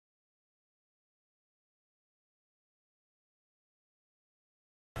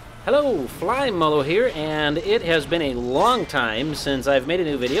Hello, Fly Mullo here, and it has been a long time since I've made a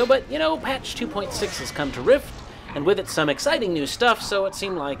new video, but you know, patch 2.6 has come to Rift, and with it some exciting new stuff, so it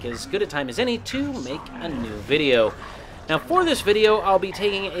seemed like as good a time as any to make a new video. Now for this video, I'll be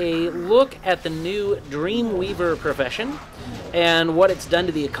taking a look at the new Dreamweaver profession, and what it's done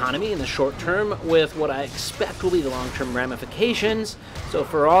to the economy in the short term, with what I expect will be the long-term ramifications. So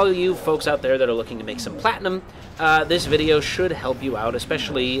for all you folks out there that are looking to make some platinum, this video should help you out,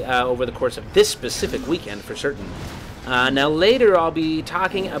 especially over the course of this specific weekend for certain. Now later I'll be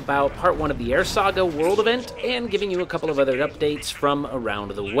talking about part 1 of the Air Saga world event and giving you a couple of other updates from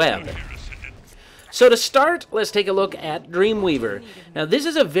around the web. So to start, let's take a look at Dreamweaver. Now this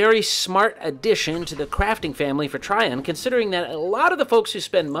is a very smart addition to the crafting family for Tryon, considering that a lot of the folks who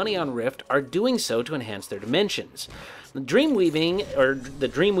spend money on Rift are doing so to enhance their dimensions. The Dreamweaving, or the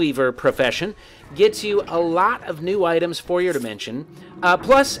Dreamweaver profession, gets you a lot of new items for your dimension,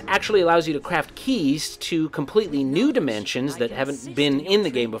 plus actually allows you to craft keys to completely new dimensions that haven't been in the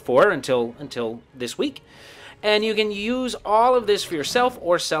game before until this week. And you can use all of this for yourself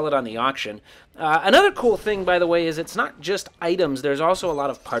or sell it on the auction. Another cool thing, by the way, is it's not just items. There's also a lot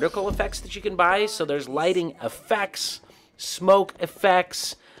of particle effects that you can buy. So there's lighting effects, smoke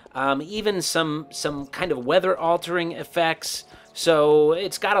effects, even some kind of weather-altering effects. So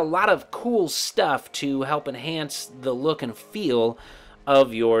it's got a lot of cool stuff to help enhance the look and feel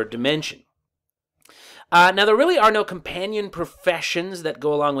of your dimension. Now, there really are no companion professions that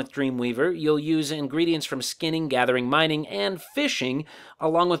go along with Dreamweaver. You'll use ingredients from skinning, gathering, mining, and fishing,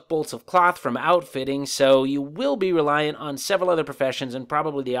 along with bolts of cloth from outfitting, so you will be reliant on several other professions and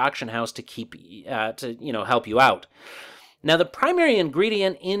probably the auction house to keep help you out. Now, the primary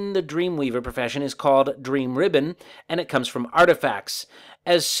ingredient in the Dreamweaver profession is called Dream Ribbon, and it comes from artifacts.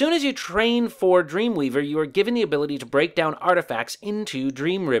 As soon as you train for Dreamweaver, you are given the ability to break down artifacts into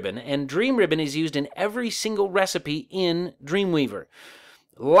Dream Ribbon, and Dream Ribbon is used in every single recipe in Dreamweaver.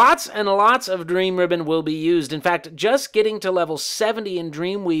 Lots and lots of Dream Ribbon will be used. In fact, just getting to level 70 in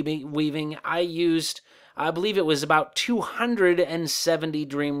Dream Weaving, I used, I believe it was about 270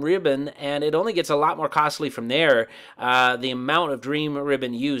 Dream Ribbon, and it only gets a lot more costly from there. The amount of Dream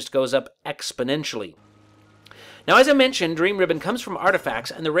Ribbon used goes up exponentially. Now, as I mentioned, Dream Ribbon comes from artifacts,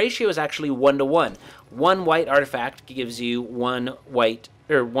 and the ratio is actually 1-to-1. One white artifact gives you one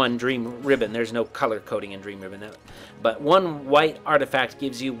Dream Ribbon. There's no color coding in Dream Ribbon, but one white artifact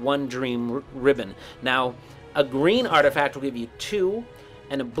gives you one Dream Ribbon. Now, a green artifact will give you 2,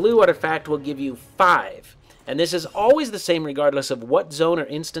 and a blue artifact will give you 5. And this is always the same regardless of what zone or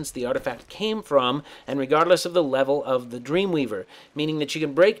instance the artifact came from, and regardless of the level of the Dreamweaver, meaning that you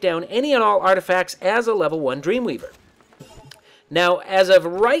can break down any and all artifacts as a level 1 Dreamweaver. Now, as of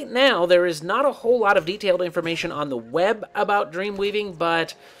right now, there is not a whole lot of detailed information on the web about Dreamweaving,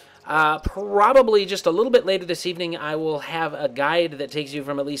 but probably just a little bit later this evening, I will have a guide that takes you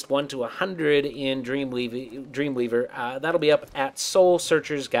from at least 1 to 100 in Dreamweaver. That'll be up at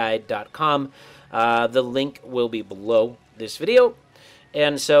soulsearchersguide.com. The link will be below this video,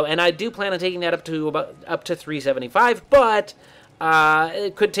 and I do plan on taking that up to 375, but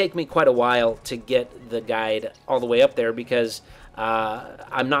it could take me quite a while to get the guide all the way up there because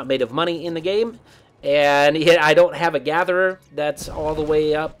I'm not made of money in the game, and yet I don't have a gatherer that's all the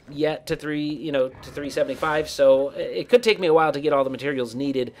way up yet to 375. So it could take me a while to get all the materials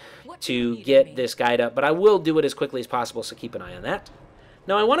needed to get this guide up, but I will do it as quickly as possible. So keep an eye on that.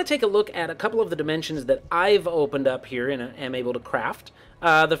 Now, I want to take a look at a couple of the dimensions that I've opened up here and am able to craft.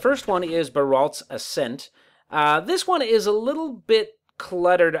 The first one is Baralt's Ascent. This one is a little bit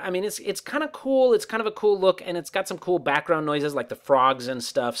cluttered. I mean, it's kind of cool. It's kind of a cool look, and it's got some cool background noises like the frogs and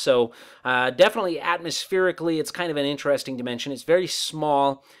stuff. So definitely atmospherically, it's kind of an interesting dimension. It's very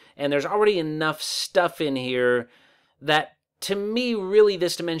small, and there's already enough stuff in here that, to me, really,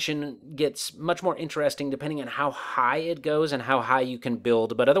 this dimension gets much more interesting depending on how high it goes and how high you can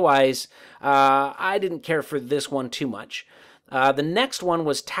build. But otherwise, I didn't care for this one too much. The next one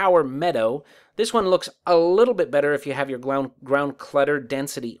was Tower Meadow. This one looks a little bit better if you have your ground clutter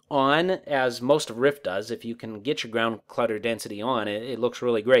density on, as most of Rift does. If you can get your ground clutter density on, it looks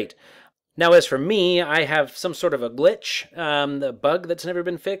really great. Now, as for me, I have some sort of a glitch, the bug that's never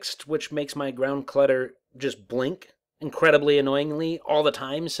been fixed, which makes my ground clutter just blink incredibly annoyingly all the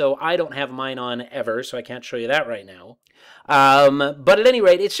time, so I don't have mine on ever, so I can't show you that right now. But at any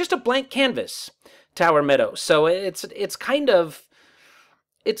rate, it's just a blank canvas, Tower Meadow. So it's kind of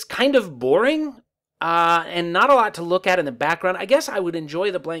boring, and not a lot to look at in the background. I guess I would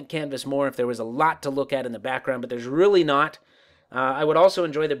enjoy the blank canvas more if there was a lot to look at in the background, but there's really not. I would also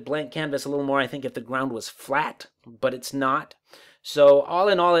enjoy the blank canvas a little more, I think, if the ground was flat, but it's not. So all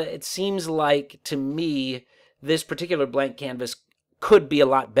in all, it seems like, to me, this particular blank canvas could be a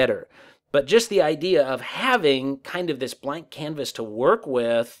lot better. But just the idea of having kind of this blank canvas to work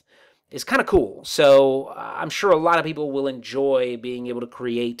with is kind of cool. So I'm sure a lot of people will enjoy being able to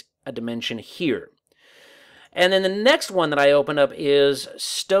create a dimension here. And then the next one that I opened up is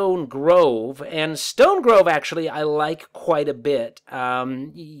Stone Grove. And Stone Grove, actually, I like quite a bit.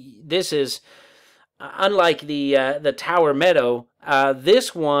 This is, unlike the Tower Meadow,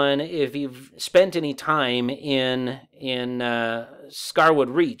 this one, if you've spent any time in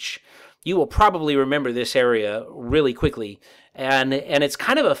Scarwood Reach, you will probably remember this area really quickly. And it's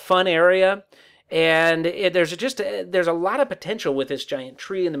kind of a fun area. And there's a lot of potential with this giant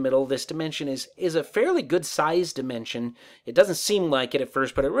tree in the middle. This dimension is a fairly good sized dimension. It doesn't seem like it at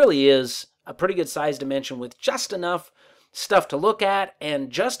first, but it really is a pretty good sized dimension with just enough stuff to look at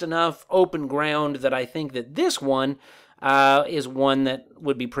and just enough open ground that I think that this one is one that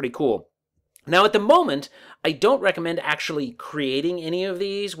would be pretty cool. Now, at the moment, I don't recommend actually creating any of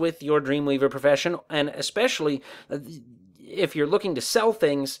these with your Dreamweaver profession, and especially if you're looking to sell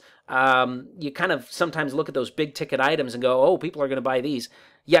things, you kind of sometimes look at those big ticket items and go, oh, people are going to buy these.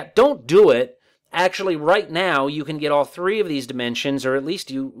 Yeah, don't do it. Actually, right now, you can get all 3 of these dimensions, or at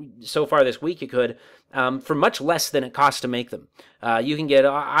least so far this week you could, for much less than it costs to make them. You can get,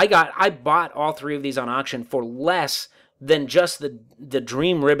 I bought all 3 of these on auction for less than just the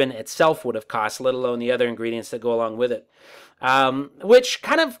Dream Ribbon itself would have cost, let alone the other ingredients that go along with it. Which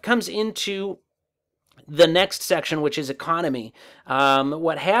kind of comes into the next section, which is economy.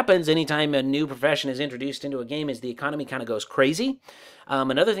 What happens anytime a new profession is introduced into a game is the economy kind of goes crazy.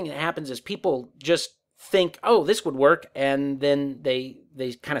 Another thing that happens is people just think, oh, this would work, and then they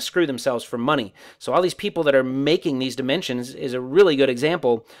kind of screw themselves for money. So all these people that are making these dimensions is a really good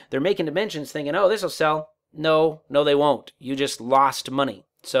example. They're making dimensions thinking, oh, this will sell. No, they won't. You just lost money.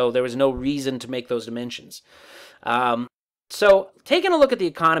 So there was no reason to make those dimensions. So taking a look at the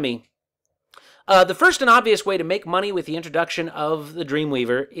economy, the first and obvious way to make money with the introduction of the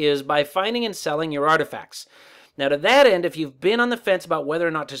Dreamweaver is by finding and selling your artifacts. Now, to that end, if you've been on the fence about whether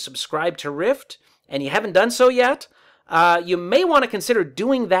or not to subscribe to Rift, and you haven't done so yet, you may want to consider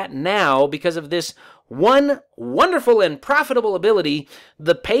doing that now because of this one wonderful and profitable ability,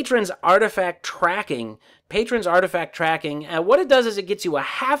 the Patron's Artifact Tracking. Patron's Artifact Tracking, what it does is it gets you a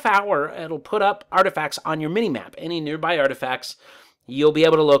half hour. It'll put up artifacts on your minimap. Any nearby artifacts, you'll be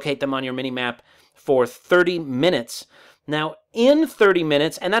able to locate them on your minimap for 30 minutes. Now, in 30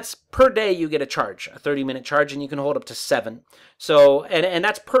 minutes, and that's per day, you get a charge, a 30-minute charge, and you can hold up to 7. So, and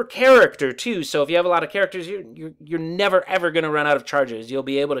that's per character too. So if you have a lot of characters, you're never ever going to run out of charges. You'll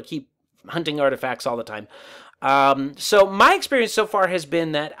be able to keep hunting artifacts all the time. So my experience so far has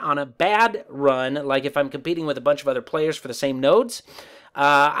been that on a bad run, like if I'm competing with a bunch of other players for the same nodes,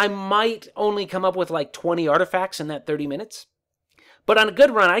 I might only come up with like 20 artifacts in that 30 minutes. But on a good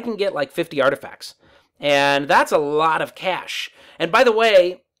run, I can get like 50 artifacts. And that's a lot of cash. And by the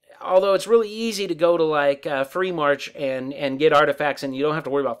way, although it's really easy to go to like Free March and get artifacts and you don't have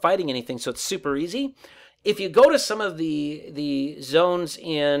to worry about fighting anything, so it's super easy. If you go to some of the zones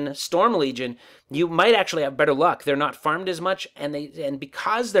in Storm Legion, you might actually have better luck. They're not farmed as much, and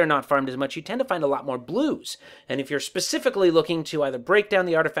because they're not farmed as much, you tend to find a lot more blues. And if you're specifically looking to either break down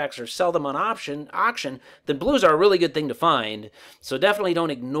the artifacts or sell them on auction, then blues are a really good thing to find. So definitely don't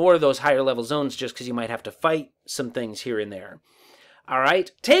ignore those higher level zones just because you might have to fight some things here and there. All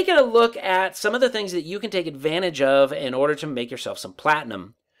right, taking a look at some of the things that you can take advantage of in order to make yourself some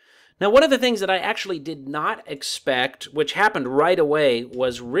platinum. Now, one of the things that I actually did not expect, which happened right away,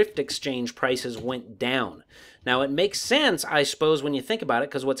 was Rift Exchange prices went down. Now, it makes sense, I suppose, when you think about it,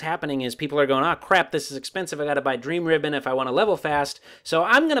 because what's happening is people are going, oh, crap, this is expensive. I got to buy Dream Ribbon if I want to level fast, so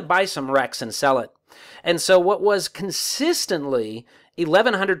I'm going to buy some Rex and sell it. And so what was consistently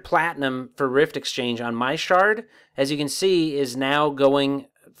 1,100 platinum for Rift Exchange on my shard, as you can see, is now going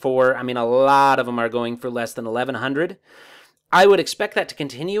for, I mean, a lot of them are going for less than 1,100. I would expect that to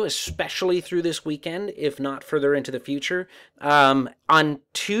continue, especially through this weekend, if not further into the future. On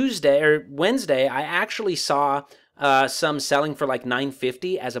Tuesday or Wednesday, I actually saw some selling for like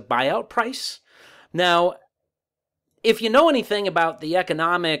 $950 as a buyout price. Now, if you know anything about the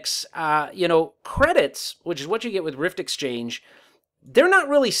economics, credits, which is what you get with Rift Exchange, they're not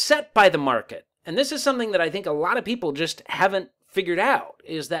really set by the market. And this is something that I think a lot of people just haven't figured out,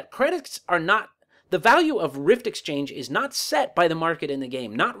 is that credits are not. The value of Rift Exchange is not set by the market in the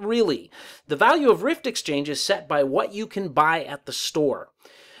game. Not really. The value of Rift Exchange is set by what you can buy at the store.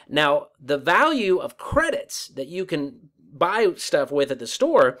 Now, the value of credits that you can buy stuff with at the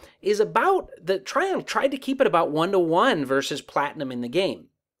store is about tried to keep it about 1-to-1 versus platinum in the game.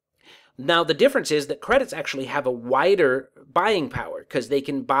 Now, the difference is that credits actually have a wider buying power because they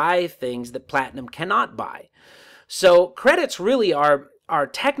can buy things that platinum cannot buy. So credits really are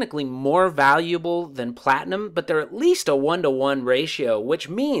technically more valuable than platinum, but they're at least a 1-to-1 ratio, which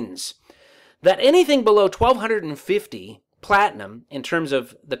means that anything below 1,250 platinum in terms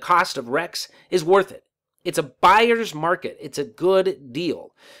of the cost of Rex is worth it. It's a buyer's market. It's a good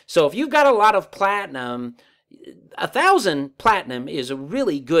deal. So if you've got a lot of platinum, 1,000 platinum is a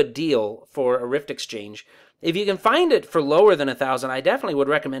really good deal for a Rift Exchange. If you can find it for lower than 1,000, I definitely would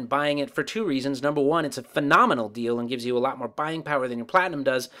recommend buying it for 2 reasons. Number one, it's a phenomenal deal and gives you a lot more buying power than your platinum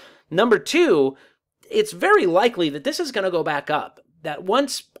does. Number two, it's very likely that this is going to go back up. That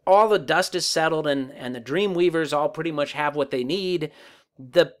once all the dust is settled and the Dreamweavers all pretty much have what they need,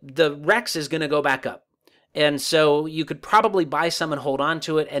 the Rex is going to go back up. And so you could probably buy some and hold on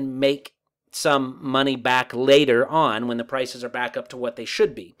to it and make some money back later on when the prices are back up to what they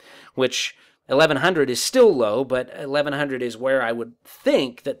should be, which 1,100 is still low, but 1,100 is where I would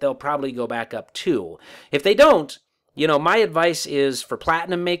think that they'll probably go back up to. If they don't, you know, my advice is for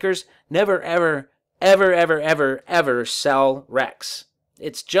platinum makers, never, ever, ever, ever, ever, ever sell Rex.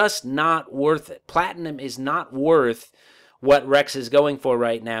 It's just not worth it. Platinum is not worth what Rex is going for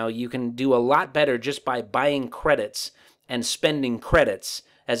right now. You can do a lot better just by buying credits and spending credits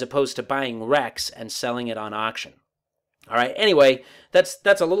as opposed to buying Rex and selling it on auction. All right, anyway, that's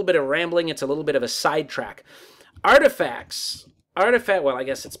a little bit of rambling. It's a little bit of a sidetrack. Artifacts. Well, I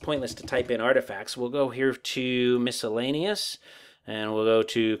guess it's pointless to type in artifacts. We'll go here to miscellaneous, and we'll go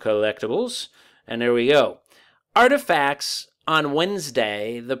to collectibles, and there we go. Artifacts, on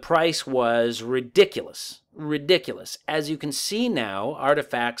Wednesday, the price was ridiculous. Ridiculous. As you can see now,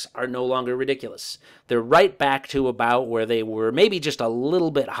 artifacts are no longer ridiculous. They're right back to about where they were, maybe just a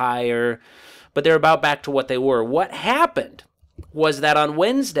little bit higher, but they're about back to what they were. What happened was that on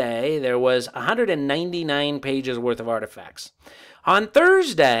Wednesday, there was 199 pages worth of artifacts. On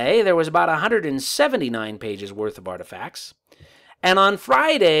Thursday, there was about 179 pages worth of artifacts. And on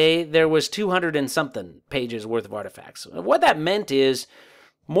Friday, there was 200 and something pages worth of artifacts. What that meant is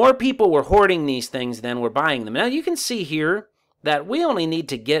more people were hoarding these things than were buying them. Now, you can see here that we only need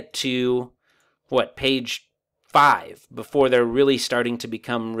to get to, page 5 before they're really starting to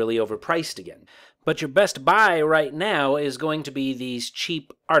become really overpriced again. But your best buy right now is going to be these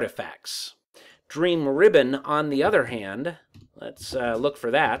cheap artifacts. Dream Ribbon, on the other hand, let's look for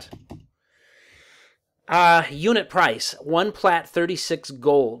that. Unit price, 1 plat, 36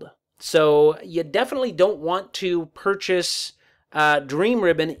 gold. So you definitely don't want to purchase Dream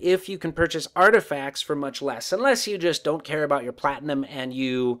Ribbon if you can purchase artifacts for much less, unless you just don't care about your platinum and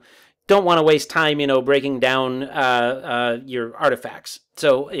you don't want to waste time, breaking down your artifacts.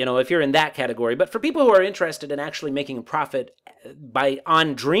 So, if you're in that category. But for people who are interested in actually making a profit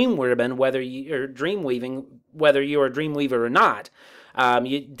on Dream Ribbon, whether you're Dreamweaving, whether you're a Dreamweaver or not,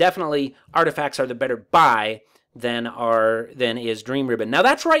 definitely artifacts are the better buy than is Dream Ribbon. Now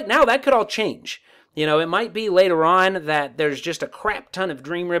that's right now, that could all change. It might be later on that there's just a crap ton of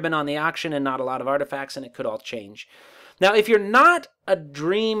Dream Ribbon on the auction and not a lot of artifacts, and it could all change. Now, if you're not a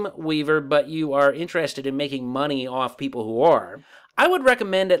Dreamweaver, but you are interested in making money off people who are, I would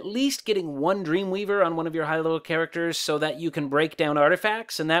recommend at least getting one Dreamweaver on one of your high-level characters so that you can break down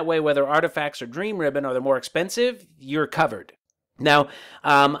artifacts, and that way, whether artifacts or Dream Ribbon are the more expensive, you're covered. Now,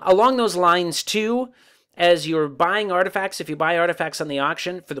 along those lines, too, as you're buying artifacts, if you buy artifacts on the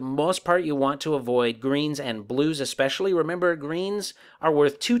auction, for the most part, you want to avoid greens and blues especially. Remember, greens are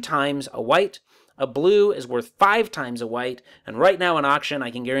worth 2 times a white. A blue is worth 5 times a white. And right now in auction, I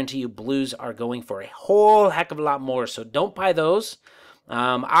can guarantee you blues are going for a whole heck of a lot more. So don't buy those.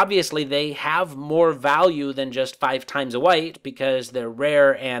 Obviously, they have more value than just 5 times a white because they're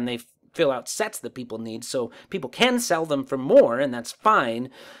rare and they fill out sets that people need, so people can sell them for more, and that's fine.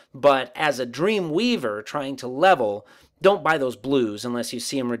 But as a Dreamweaver trying to level, don't buy those blues unless you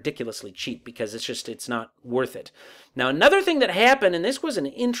see them ridiculously cheap, because it's not worth it. Now, another thing that happened, and this was an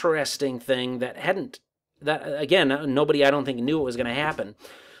interesting thing that again, nobody I don't think knew it was going to happen.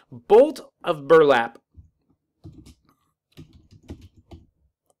 Bolt of Burlap.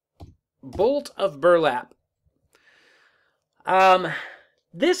 Bolt of Burlap.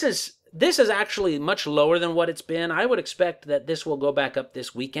 This is actually much lower than what it's been. I would expect that this will go back up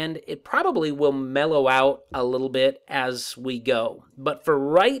this weekend. It probably will mellow out a little bit as we go. But for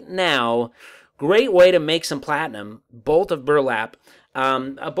right now, great way to make some platinum. Bolt of Burlap.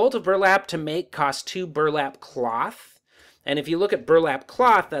 A bolt of burlap to make costs 2 burlap cloth. And if you look at burlap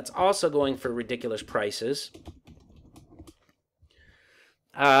cloth, that's also going for ridiculous prices.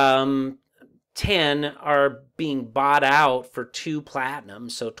 10 are being bought out for 2 platinum,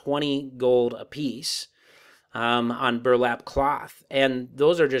 so 20 gold apiece. On burlap cloth, and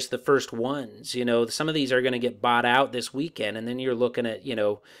those are just the first ones. You know, some of these are going to get bought out this weekend, and then you're looking at, you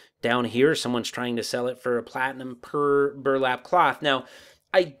know, down here someone's trying to sell it for a platinum per burlap cloth. Now,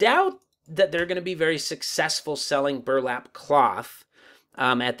 I doubt that they're going to be very successful selling burlap cloth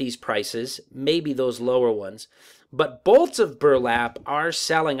at these prices, maybe those lower ones. But bolts of burlap are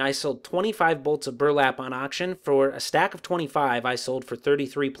selling. I sold 25 bolts of burlap on auction. For a stack of 25, I sold for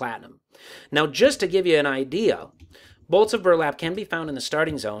 33 platinum. Now, just to give you an idea, bolts of burlap can be found in the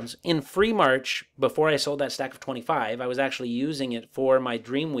starting zones. In Free March, before I sold that stack of 25, I was actually using it for my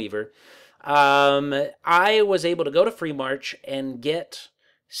Dreamweaver. I was able to go to Free March and get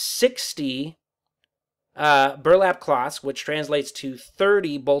 60 burlap cloths, which translates to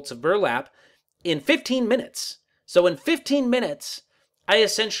 30 bolts of burlap, in 15 minutes. So in 15 minutes, I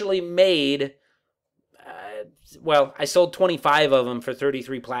essentially made, well, I sold 25 of them for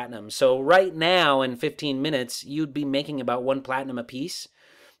 33 platinum. So right now, in 15 minutes, you'd be making about 1 platinum a piece.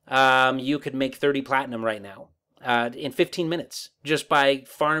 You could make 30 platinum right now in 15 minutes just by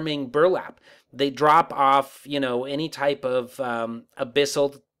farming burlap. They drop off, you know, any type of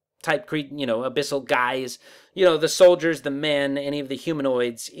abyssal type, you know, abyssal guys, you know, the soldiers, the men, any of the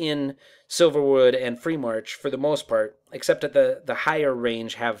humanoids in Silverwood and Free March for the most part, except at the higher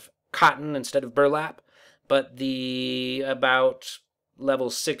range have cotton instead of burlap. But the about level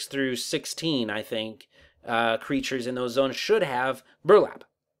 6 through 16, I think, creatures in those zones should have burlap.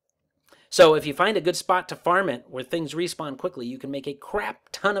 So if you find a good spot to farm it where things respawn quickly, you can make a crap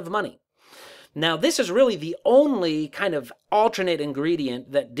ton of money. Now, this is really the only kind of alternate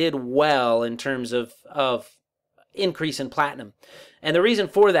ingredient that did well in terms of increase in platinum. And the reason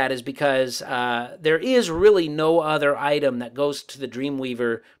for that is because there is really no other item that goes to the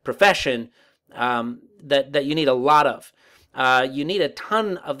Dreamweaver profession that you need a lot of. You need a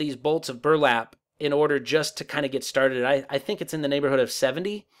ton of these bolts of burlap in order just to kind of get started. I think it's in the neighborhood of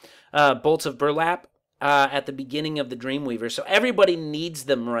 70 bolts of burlap at the beginning of the Dreamweaver. So everybody needs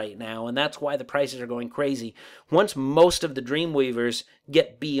them right now, and that's why the prices are going crazy. Once most of the Dreamweavers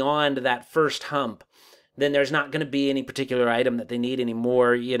get beyond that first hump, then there's not going to be any particular item that they need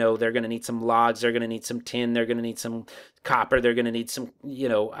anymore. You know, they're going to need some logs, they're going to need some tin, they're going to need some copper, they're going to need some, you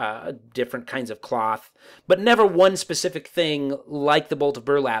know, different kinds of cloth, but never one specific thing like the bolt of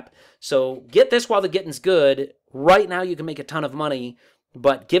burlap. So get this while the getting's good. Right now you can make a ton of money,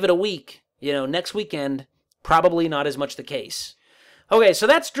 but give it a week. You know, next weekend, probably not as much the case. Okay, so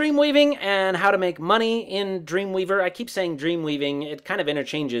that's Dreamweaving and how to make money in Dreamweaver. I keep saying Dreamweaving. It kind of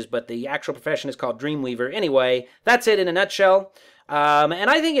interchanges, but the actual profession is called Dreamweaver. Anyway, that's it in a nutshell.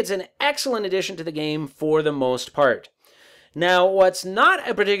 And I think it's an excellent addition to the game for the most part. Now, what's not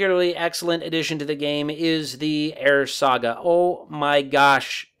a particularly excellent addition to the game is the Air Saga. Oh my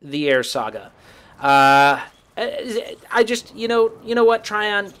gosh, the Air Saga. I just, you know what,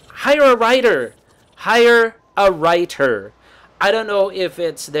 Tryon? Hire a writer. Hire a writer. I don't know if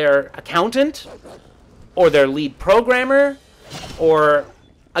it's their accountant or their lead programmer or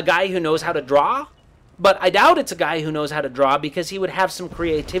a guy who knows how to draw, but I doubt it's a guy who knows how to draw because he would have some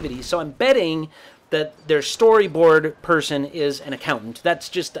creativity. So I'm betting that their storyboard person is an accountant. That's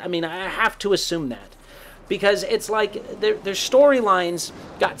just, I mean, I have to assume that. Because it's like their storylines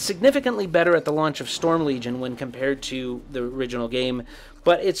got significantly better at the launch of Storm Legion when compared to the original game.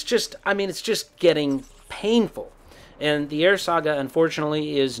 But it's just, I mean, it's just getting painful. And the Air Saga,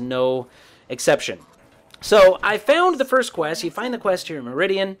 unfortunately, is no exception. So I found the first quest. You find the quest here in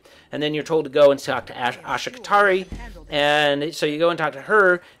Meridian, and then you're told to go and talk to Asha Katari. And so you go and talk to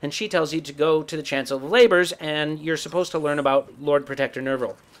her, and she tells you to go to the Chancel of Labors, and you're supposed to learn about Lord Protector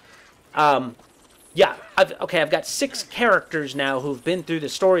Nerval. Yeah, I've got 6 characters now who've been through the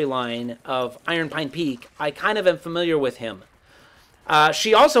storyline of Iron Pine Peak. I kind of am familiar with him.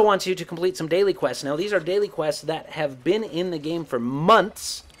 She also wants you to complete some daily quests. Now, these are daily quests that have been in the game for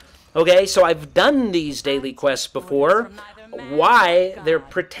months. Okay, so I've done these daily quests before. Why? They're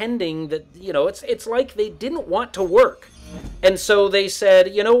pretending that, you know, it's like they didn't want to work. And so they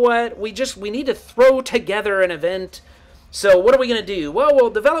said, you know what, we need to throw together an event. So what are we going to do? Well, we'll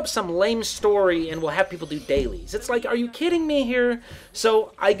develop some lame story and we'll have people do dailies. It's like, are you kidding me here?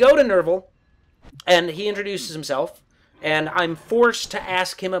 So I go to Nerval, and he introduces himself, and I'm forced to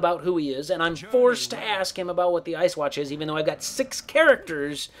ask him about who he is, and I'm forced to ask him about what the Ice Watch is, even though I've got 6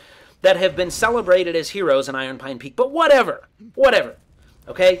 characters that have been celebrated as heroes in Iron Pine Peak. But whatever.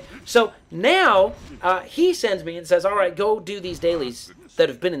 Okay? So now he sends me and says, all right, go do these dailies that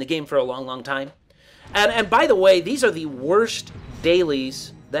have been in the game for a long, long time. And by the way, these are the worst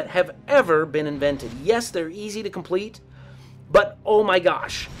dailies that have ever been invented. Yes, they're easy to complete, but oh my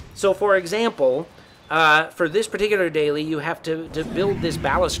gosh. So for example, for this particular daily, you have to build this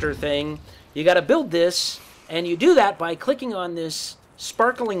baluster thing. You got to build this, and you do that by clicking on this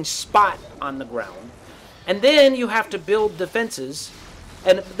sparkling spot on the ground. And then you have to build defenses.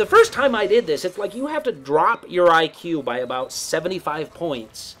 And the first time I did this, it's like you have to drop your IQ by about 75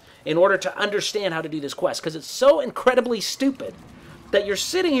 points in order to understand how to do this quest, because it's so incredibly stupid that you're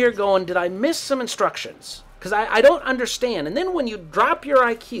sitting here going, did I miss some instructions? Because I don't understand. And then when you drop your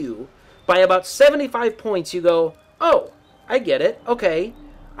IQ by about 75 points, you go, oh, I get it. Okay,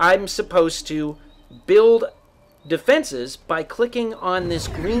 I'm supposed to build defenses by clicking on this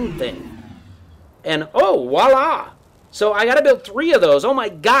green thing. And oh, voila! So I gotta build 3 of those. Oh my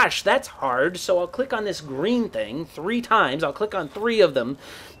gosh, that's hard. So I'll click on this green thing 3 times. I'll click on 3 of them.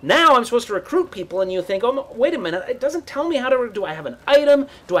 Now I'm supposed to recruit people, and you think, oh, wait a minute, it doesn't tell me how to, do I have an item?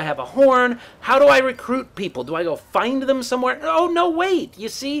 Do I have a horn? How do I recruit people? Do I go find them somewhere? Oh, no, wait. You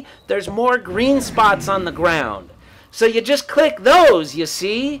see, there's more green spots on the ground. So you just click those, you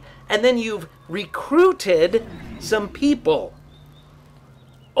see? And then you've recruited some people.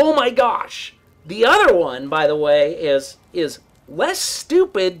 Oh my gosh. The other one, by the way, is less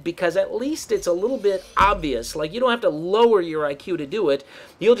stupid because at least it's a little bit obvious. Like, you don't have to lower your IQ to do it.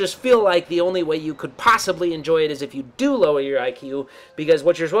 You'll just feel like the only way you could possibly enjoy it is if you do lower your IQ, because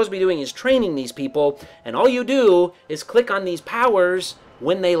what you're supposed to be doing is training these people, and all you do is click on these powers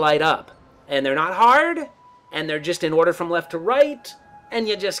when they light up. And they're not hard, and they're just in order from left to right, and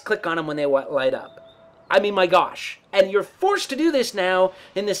you just click on them when they light up. I mean, my gosh. And you're forced to do this now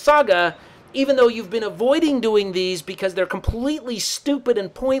in this saga, even though you've been avoiding doing these because they're completely stupid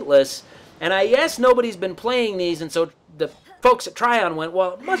and pointless. And I guess nobody's been playing these, and so the folks at Tryon went,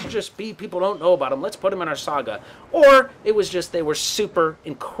 well, it must just be people don't know about them. Let's put them in our saga. Or it was just they were super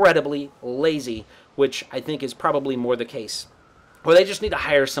incredibly lazy, which I think is probably more the case. Or they just need to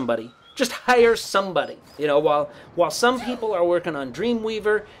hire somebody. Just hire somebody. You know, while some people are working on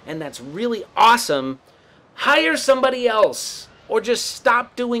Dreamweaver, and that's really awesome, hire somebody else. Or just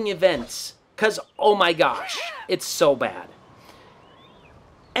stop doing events. Because, oh my gosh, it's so bad.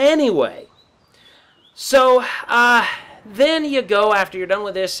 Anyway, so then you go, after you're done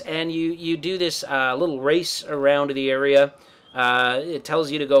with this, and you do this little race around the area. It tells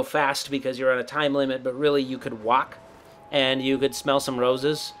you to go fast because you're on a time limit, but really you could walk, and you could smell some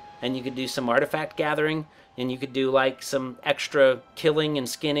roses, and you could do some artifact gathering, and you could do like some extra killing and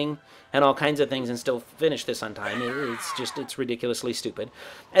skinning and all kinds of things and still finish this on time. It's ridiculously stupid.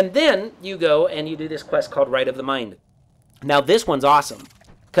 And then you go and you do this quest called Rite of the Mind. Now this one's awesome,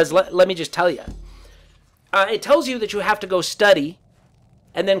 because let me just tell you. It tells you that you have to go study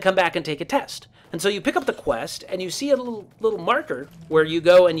and then come back and take a test. And so you pick up the quest, and you see a little marker where you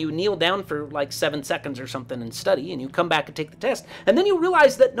go and you kneel down for like 7 seconds or something and study, and you come back and take the test. And then you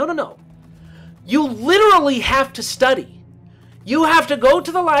realize that, no. You literally have to study. You have to go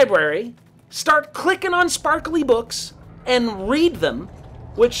to the library, start clicking on sparkly books, and read them,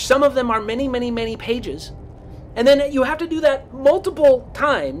 which some of them are many, many, many pages. And then you have to do that multiple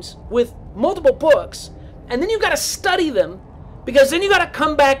times with multiple books, and then you got to study them, because then you got to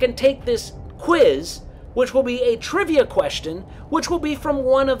come back and take this quiz, which will be a trivia question, which will be from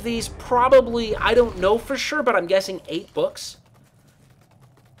one of these probably, I don't know for sure, but I'm guessing 8 books.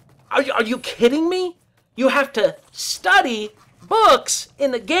 Are you kidding me? You have to study books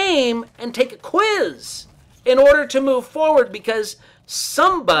in the game and take a quiz in order to move forward because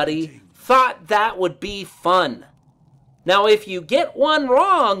somebody thought that would be fun. Now, if you get one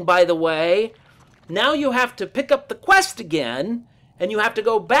wrong, by the way, now you have to pick up the quest again, and you have to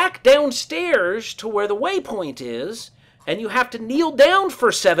go back downstairs to where the waypoint is, and you have to kneel down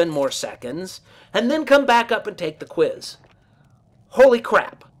for 7 more seconds, and then come back up and take the quiz. Holy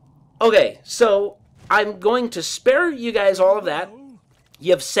crap. Okay, so I'm going to spare you guys all of that.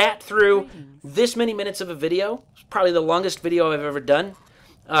 You've sat through this many minutes of a video. It's probably the longest video I've ever done.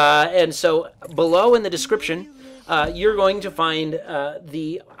 And so below in the description, you're going to find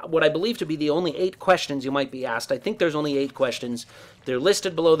what I believe to be the only 8 questions you might be asked. I think there's only 8 questions. They're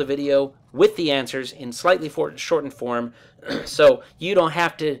listed below the video with the answers in slightly shortened form. So you don't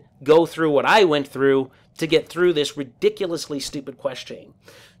have to go through what I went through to get through this ridiculously stupid quest chain.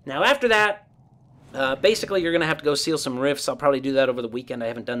 Now after that, basically you're going to have to go seal some rifts. I'll probably do that over the weekend. I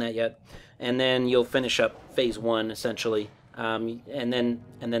haven't done that yet. And then you'll finish up Phase 1, essentially. And then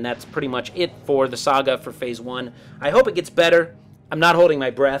that's pretty much it for the saga for Phase 1. I hope it gets better. I'm not holding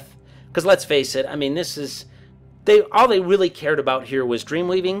my breath. Because let's face it, I mean, this is... all they really cared about here was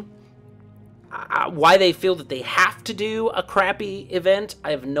Dreamweaving. Why they feel that they have to do a crappy event,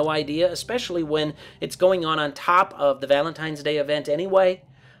 I have no idea, especially when it's going on top of the Valentine's Day event anyway.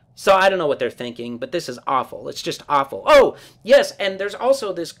 So I don't know what they're thinking, but this is awful. It's just awful. Oh, yes, and there's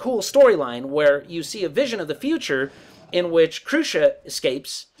also this cool storyline where you see a vision of the future in which Crucia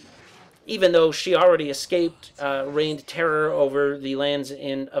escapes, even though she already escaped, reigned terror over the lands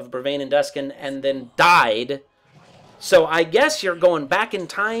of Brevane and Duskin, and then died. So I guess you're going back in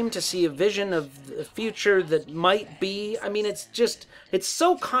time to see a vision of the future that might be... I mean, it's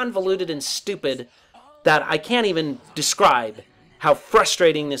so convoluted and stupid that I can't even describe how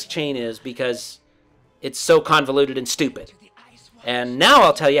frustrating this chain is because it's so convoluted and stupid. And now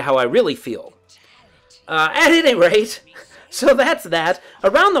I'll tell you how I really feel. At any rate, so that's that.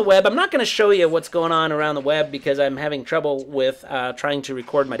 Around the web, I'm not going to show you what's going on around the web because I'm having trouble with trying to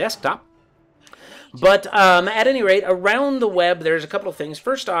record my desktop. But at any rate, around the web, there's a couple of things.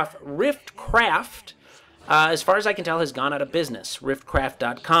 First off, Riftcraft, as far as I can tell, has gone out of business.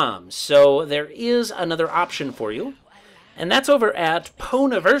 Riftcraft.com. So there is another option for you. And that's over at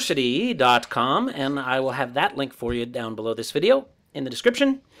poniversity.com. And I will have that link for you down below this video in the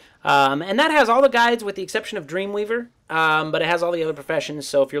description. And that has all the guides with the exception of Dreamweaver, but it has all the other professions.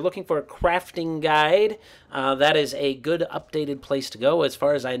 So if you're looking for a crafting guide, that is a good updated place to go. As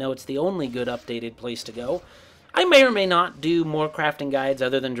far as I know, it's the only good updated place to go. I may or may not do more crafting guides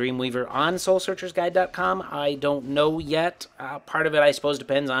other than Dreamweaver on soulsearchersguide.com. I don't know yet. Part of it, I suppose,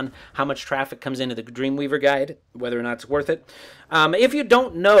 depends on how much traffic comes into the Dreamweaver guide, whether or not it's worth it. If you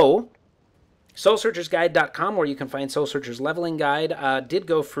don't know, soulsearchersguide.com, where you can find Soul Searcher's leveling guide, did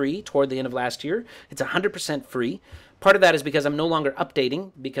go free toward the end of last year. It's 100% free. Part of that is because I'm no longer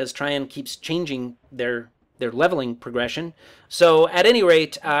updating, because Trian keeps changing their leveling progression. So at any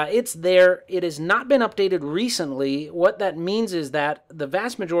rate, it's there. It has not been updated recently. What that means is that the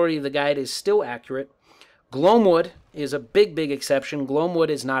vast majority of the guide is still accurate. Gloamwood is a big, big exception. Gloamwood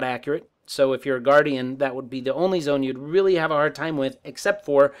is not accurate. So if you're a Guardian, that would be the only zone you'd really have a hard time with, except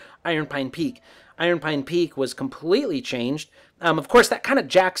for Iron Pine Peak. Iron Pine Peak was completely changed. Of course, that kind of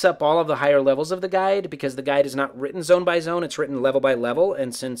jacks up all of the higher levels of the guide, because the guide is not written zone by zone, it's written level by level,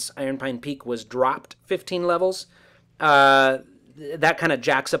 and since Iron Pine Peak was dropped 15 levels, that kind of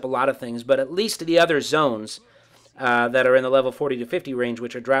jacks up a lot of things. But at least the other zones that are in the level 40 to 50 range,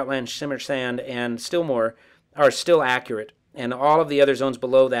 which are Droughtland, Shimmer Sand, and Stillmore, are still accurate. And all of the other zones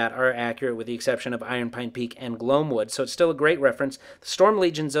below that are accurate with the exception of Iron Pine Peak and Gloamwood. So it's still a great reference. The Storm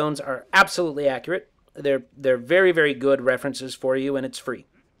Legion zones are absolutely accurate. They're very, very good references for you, and it's free.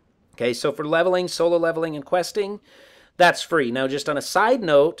 Okay, so for leveling, solo leveling, and questing, that's free. Now, just on a side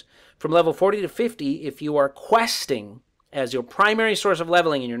note, from level 40 to 50, if you are questing as your primary source of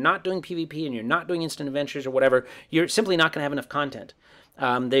leveling and you're not doing PvP and you're not doing instant adventures or whatever, you're simply not going to have enough content.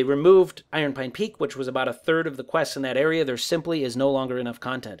 They removed Iron Pine Peak, which was about a third of the quests in that area. There simply is no longer enough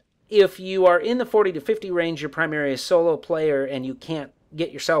content. If you are in the 40 to 50 range, your primary is solo player, and you can't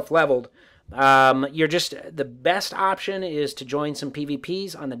get yourself leveled, the best option is to join some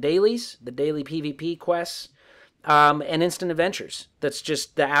PvPs on the dailies, the daily PvP quests, and instant adventures. That's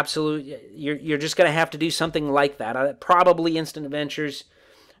just the absolute, you're just going to have to do something like that. Probably instant adventures,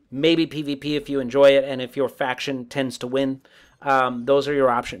 maybe PvP if you enjoy it, and if your faction tends to win. Those are your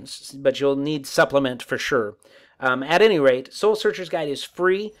options, but you'll need supplement for sure. At any rate, Soul Searcher's Guide is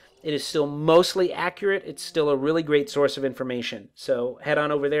free. It is still mostly accurate. It's still a really great source of information. So head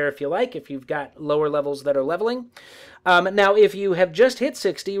on over there if you like, if you've got lower levels that are leveling. Now, if you have just hit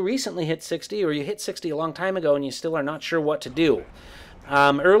 60, recently hit 60, or you hit 60 a long time ago and you still are not sure what to do.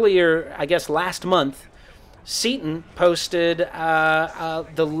 Earlier, I guess last month, Seaton posted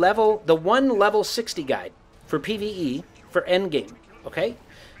the one level 60 guide for PvE for endgame, okay?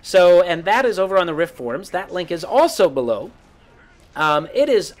 So, and that is over on the Rift forums. That link is also below. It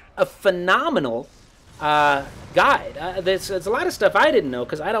is a phenomenal guide. There's a lot of stuff I didn't know,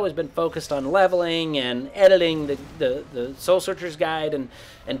 because I'd always been focused on leveling and editing the Soul Searcher's Guide and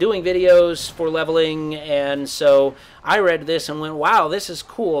doing videos for leveling, and so I read this and went, wow, this is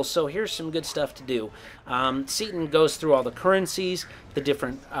cool, so here's some good stuff to do. Seaton goes through all the currencies, the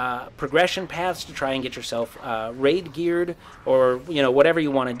different progression paths to try and get yourself raid geared, or whatever you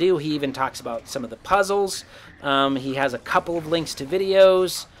want to do. He even talks about some of the puzzles. He has a couple of links to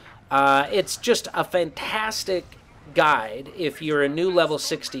videos. It's just a fantastic guide if you're a new level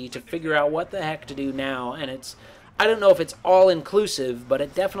 60 to figure out what the heck to do now. And I don't know if it's all inclusive, but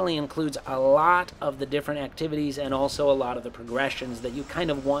it definitely includes a lot of the different activities and also a lot of the progressions that you kind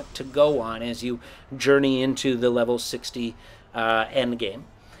of want to go on as you journey into the level 60 end game.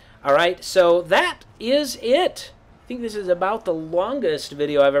 All right, so that is it. think this is about the longest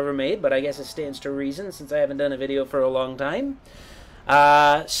video I've ever made, but I guess it stands to reason since I haven't done a video for a long time.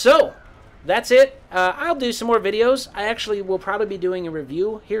 So, that's it. I'll do some more videos. I actually will probably be doing a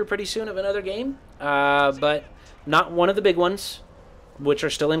review here pretty soon of another game, but not one of the big ones, which are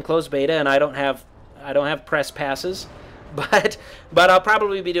still in closed beta, and I don't have press passes. But I'll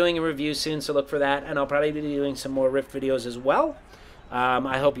probably be doing a review soon, so look for that, and I'll probably be doing some more Rift videos as well.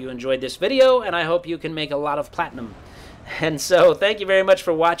 I hope you enjoyed this video, and I hope you can make a lot of platinum. And so, thank you very much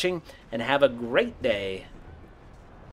for watching, and have a great day.